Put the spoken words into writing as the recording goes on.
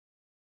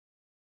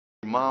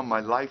Mom, my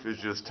life has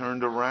just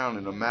turned around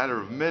in a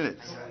matter of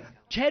minutes.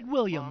 Ted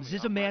Williams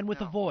is a man with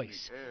a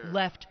voice,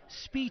 left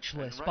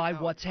speechless by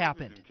what's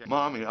happened.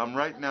 Mommy, I'm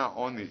right now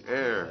on the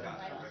air.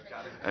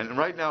 And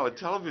right now a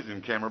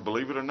television camera,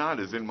 believe it or not,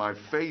 is in my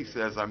face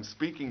as I'm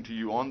speaking to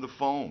you on the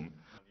phone.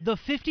 The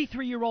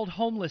 53-year-old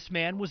homeless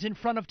man was in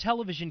front of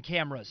television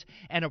cameras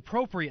and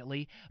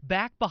appropriately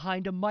back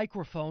behind a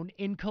microphone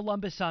in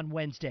Columbus on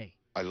Wednesday.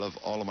 I love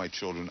all of my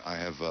children. I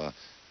have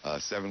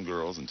 7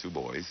 girls and 2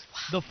 boys.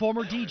 The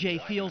former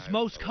DJ feels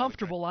most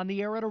comfortable on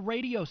the air at a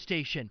radio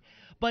station,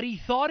 but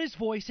he thought his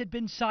voice had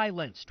been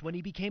silenced when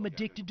he became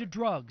addicted to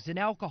drugs and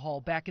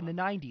alcohol back in the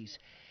 90s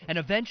and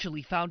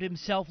eventually found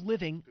himself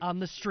living on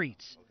the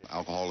streets.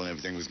 Alcohol and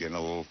everything was getting a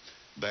little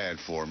bad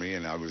for me,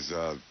 and I was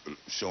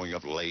showing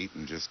up late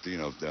and just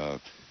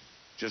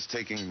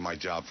taking my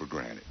job for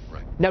granted.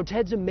 Right. Now,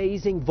 Ted's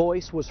amazing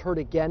voice was heard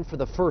again for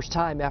the first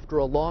time after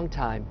a long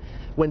time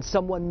when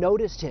someone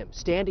noticed him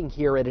standing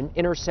here at an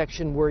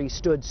intersection where he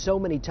stood so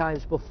many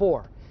times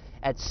before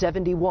at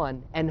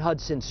 71 and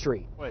Hudson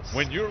Street.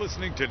 When you're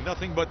listening to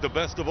nothing but the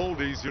best of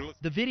oldies,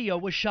 The video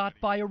was shot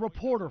by a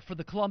reporter for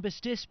the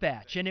Columbus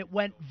Dispatch, and it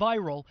went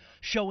viral,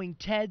 showing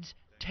Ted's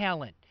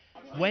talent.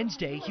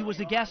 Wednesday, he was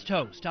a guest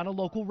host on a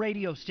local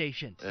radio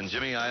station. And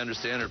Jimmy, I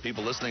understand there are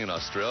people listening in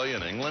Australia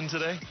and England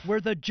today?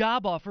 Where the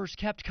job offers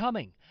kept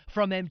coming,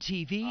 from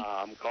MTV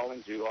I'm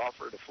calling to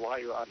offer to fly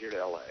you out here to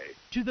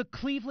L.A. to the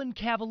Cleveland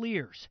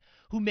Cavaliers,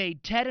 who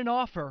made Ted an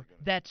offer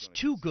that's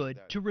too good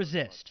to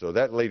resist. So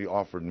that lady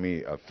offered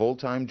me a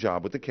full-time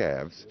job with the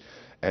Cavs,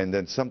 and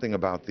then something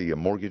about the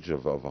mortgage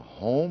of a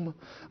home.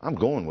 I'm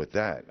going with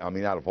that. I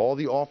mean, out of all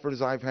the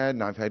offers I've had,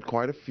 and I've had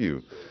quite a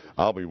few,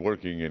 I'll be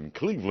working in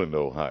Cleveland,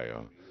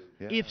 Ohio.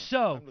 Yeah. If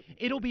so,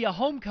 it'll be a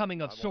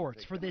homecoming of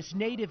sorts for this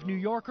native New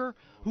Yorker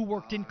who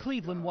worked in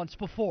Cleveland once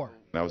before.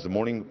 I was the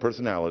morning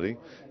personality,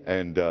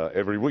 and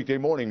every weekday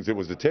mornings it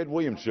was the Ted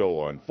Williams Show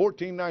on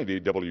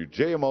 1490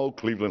 WJMO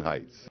Cleveland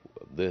Heights.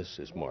 This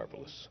is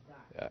marvelous.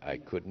 I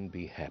couldn't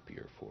be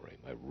happier for him.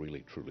 I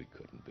really, truly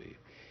couldn't be,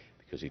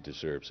 because he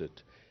deserves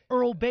it.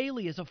 Earl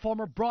Bailey is a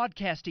former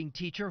broadcasting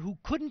teacher who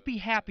couldn't be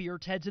happier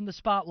Ted's in the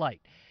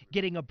spotlight,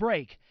 getting a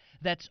break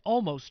that's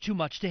almost too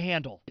much to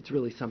handle. It's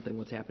really something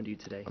what's happened to you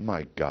today.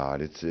 My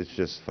God, it's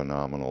just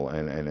phenomenal,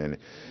 and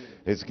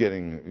it's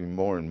getting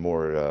more and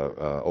more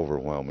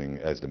overwhelming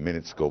as the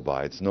minutes go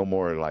by. It's no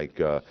more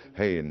like,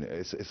 hey, and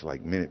it's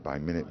like minute by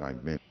minute by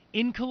minute.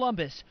 In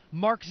Columbus,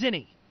 Mark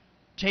Zinni.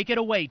 Take it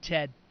away,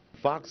 Ted.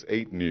 Fox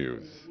 8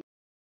 News.